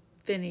look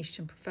finished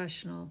and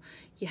professional,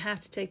 you have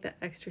to take that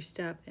extra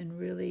step and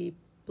really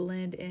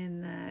blend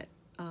in that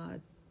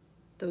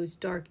those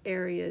dark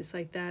areas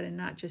like that, and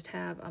not just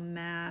have a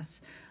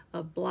mass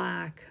of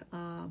black,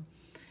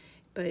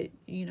 but,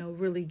 you know,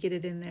 really get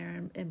it in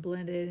there and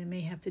blend it. And may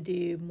have to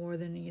do more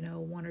than, you know,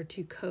 1 or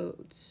 2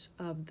 coats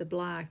of the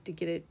black to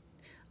get it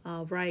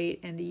right,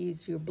 and to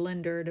use your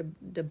blender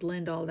to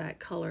blend all that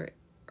color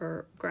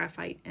or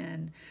graphite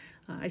in.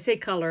 I say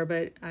color,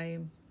 but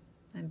I'm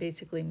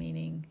basically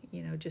meaning,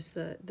 you know, just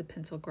the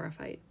pencil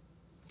graphite.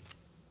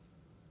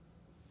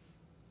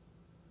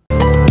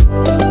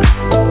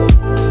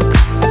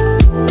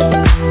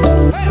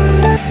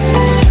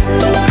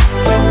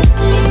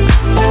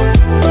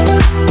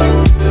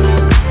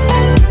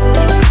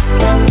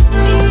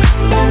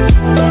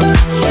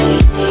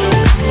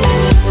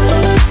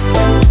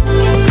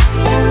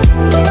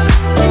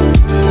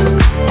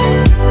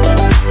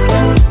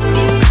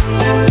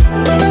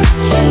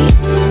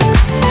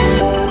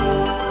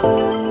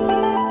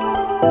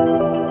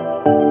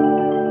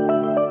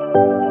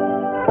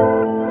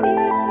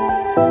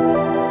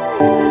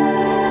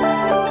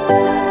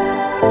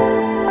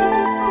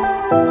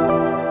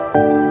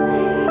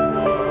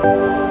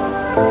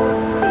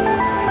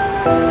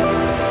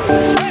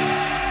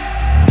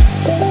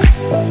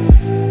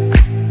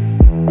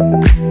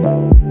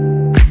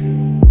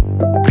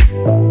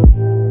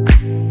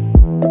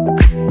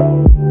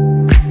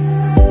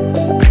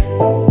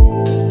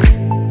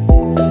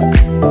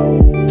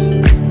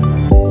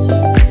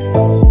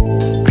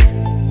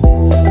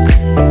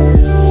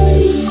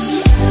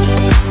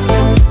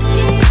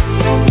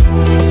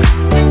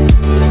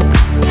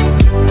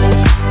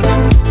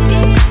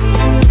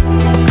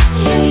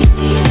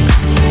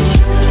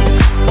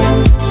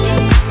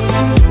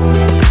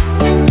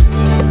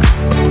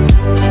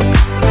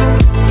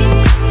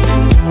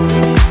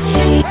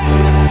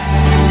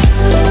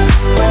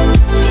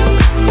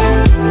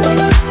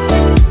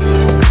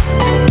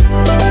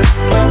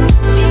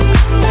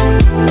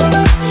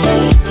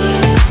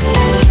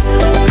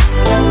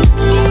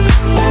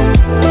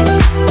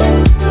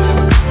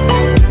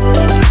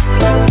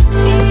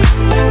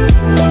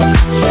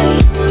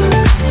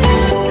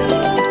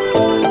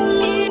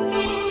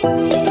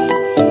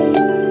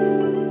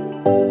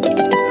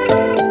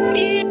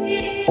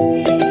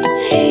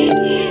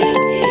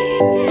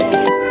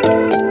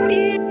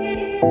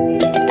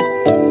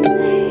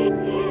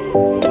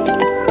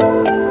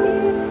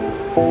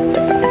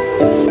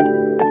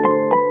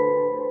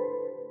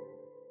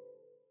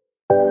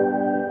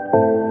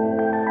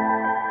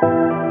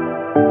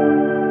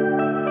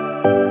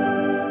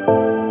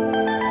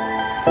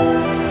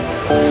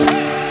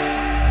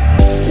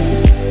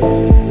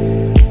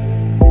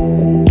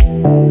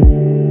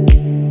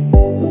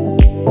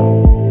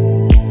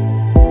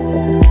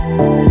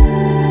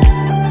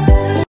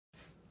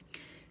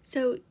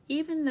 So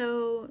even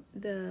though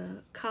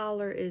the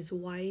collar is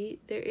white,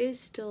 there is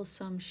still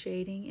some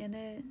shading in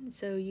it.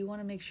 So you want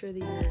to make sure that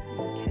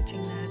you're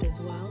catching that as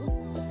well.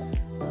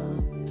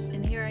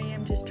 And here I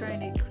am just trying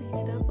to clean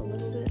it up a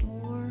little bit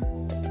more,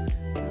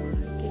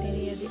 get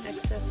any of the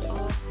excess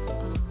off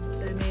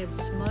that I may have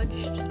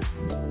smudged.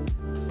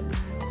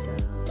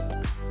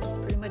 That's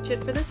pretty much it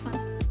for this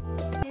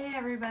one. Hey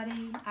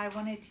everybody, I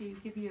wanted to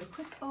give you a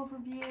quick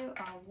overview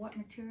of what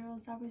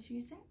materials I was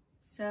using.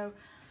 So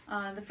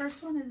the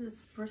first one is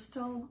this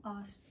Bristol,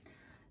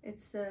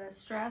 it's the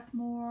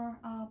Strathmore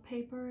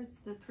paper. It's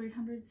the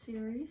 300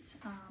 series.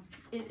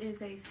 It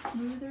is a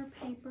smoother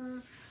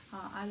paper.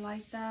 I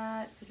like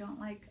that. I don't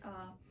like,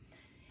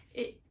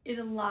 it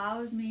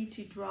allows me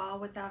to draw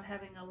without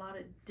having a lot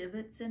of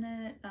divots in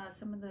it.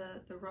 Some of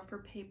the rougher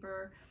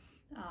paper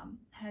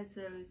has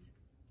those,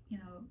 you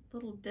know,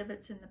 little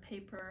divots in the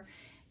paper.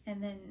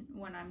 And then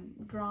when I'm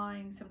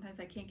drawing, sometimes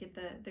I can't get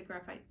the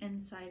graphite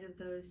inside of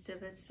those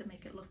divots to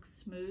make it look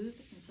smooth.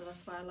 And so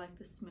that's why I like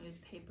the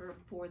smooth paper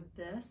for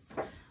this.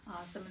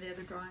 Some of the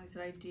other drawings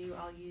that I do,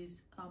 I'll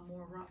use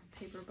more rough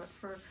paper. But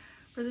for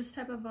this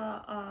type of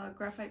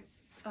graphite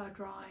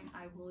drawing,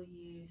 I will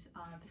use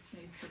the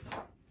smooth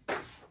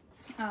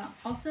paper.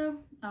 Also,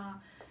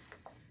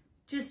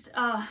 just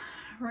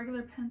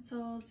regular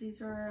pencils.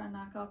 These are a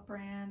knockoff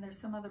brand. There's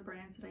some other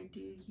brands that I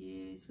do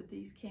use, but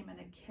these came in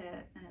a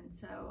kit. And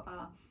so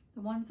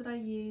the ones that I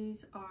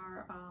use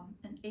are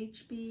an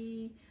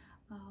HB,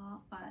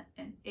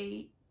 an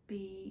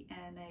 8B,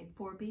 and a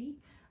 4B,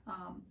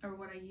 are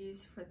what I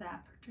use for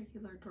that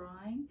particular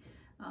drawing.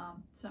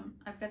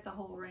 I've got the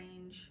whole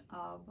range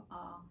of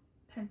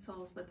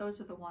pencils, but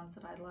those are the ones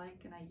that I like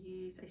and I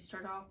use. I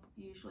start off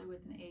usually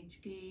with an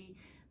HB.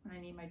 When I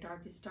need my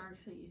darkest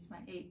darks, I use my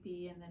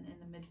 8B, and then in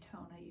the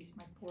mid-tone, I use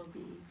my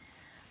 4B.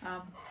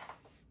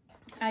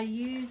 I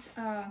use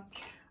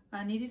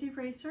a kneaded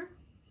eraser,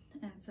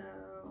 and so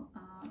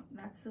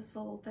that's this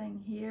little thing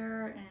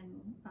here,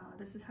 and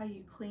this is how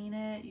you clean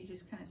it. You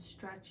just kind of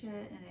stretch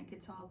it, and it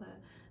gets all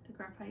the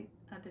graphite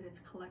that it's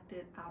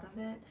collected out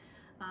of it.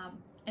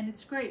 And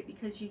it's great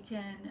because you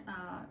can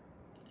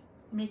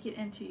make it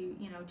into,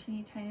 you know,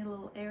 teeny tiny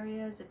little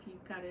areas. If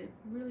you've got a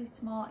really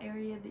small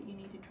area that you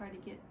need to try to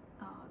get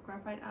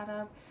graphite out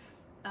of,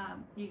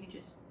 you can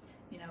just,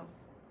 you know,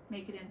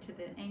 make it into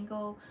the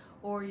angle,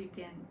 or you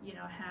can, you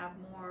know, have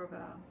more of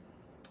a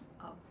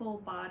full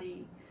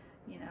body,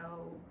 you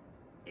know,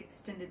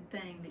 extended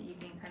thing that you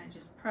can kind of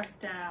just press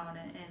down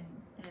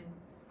and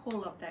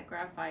pull up that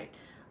graphite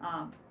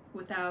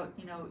without,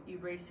 you know,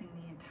 erasing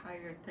the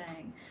entire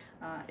thing.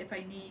 If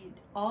I need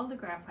all the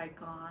graphite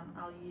gone,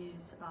 I'll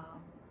use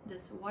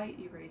this white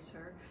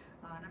eraser.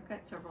 And I've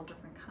got several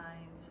different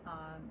kinds.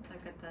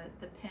 I've got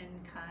the pen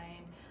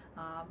kind,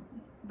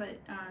 but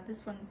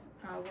this one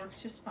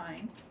works just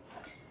fine.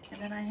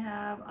 And then I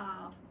have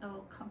a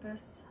little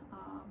compass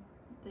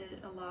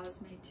that allows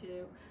me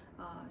to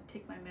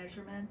take my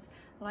measurements.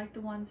 I like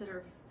the ones that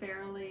are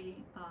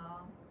fairly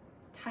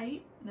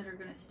tight, that are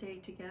going to stay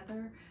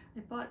together. I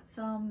bought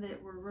some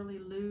that were really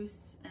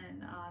loose,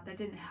 and that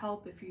didn't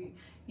help. If you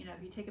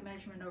take a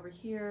measurement over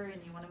here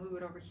and you want to move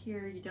it over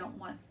here, you don't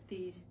want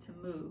these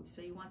to move.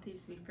 So you want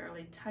these to be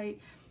fairly tight.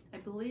 I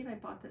believe I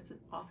bought this at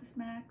Office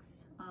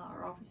Max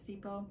or Office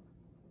Depot,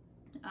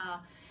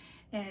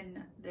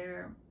 and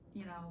they're,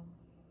 you know,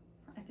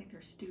 I think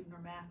they're student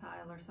or math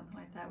aisle or something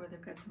like that, where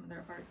they've got some of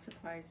their art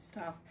supplies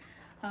stuff.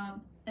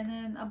 And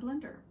then a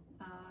blender.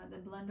 The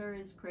blender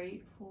is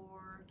great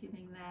for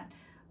giving that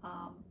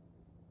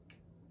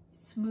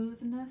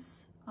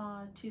smoothness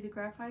to the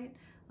graphite.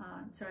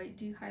 So I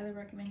do highly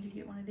recommend you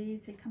get one of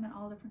these. They come in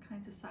all different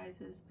kinds of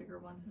sizes, bigger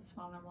ones and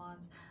smaller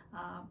ones.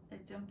 I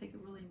don't think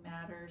it really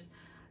matters.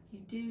 You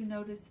do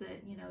notice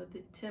that, you know,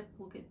 the tip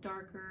will get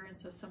darker, and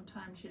so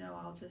sometimes, you know,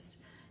 I'll just,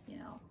 you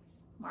know,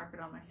 mark it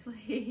on my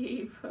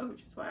sleeve,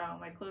 which is why all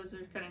my clothes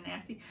are kind of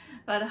nasty.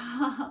 But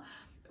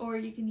or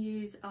you can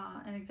use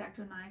an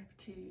X-Acto knife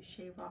to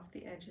shave off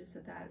the edges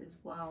of that as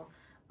well.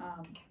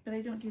 But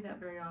I don't do that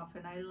very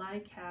often. I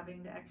like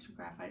having the extra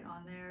graphite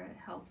on there. It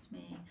helps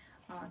me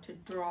to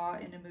draw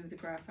and to move the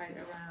graphite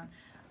around.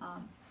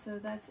 So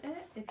that's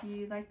it. If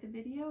you like the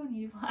video and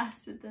you've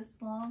lasted this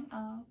long,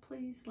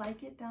 please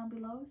like it down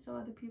below so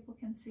other people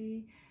can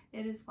see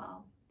it as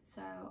well.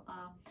 So,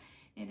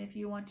 and if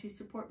you want to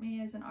support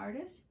me as an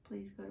artist,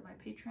 please go to my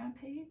Patreon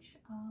page.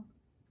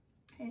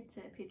 It's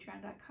at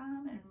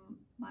patreon.com, and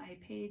my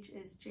page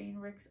is Jane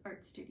Ricks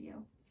Art Studio.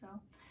 So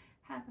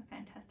have a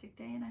fantastic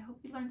day, and I hope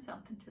you learned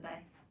something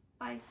today.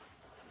 Bye.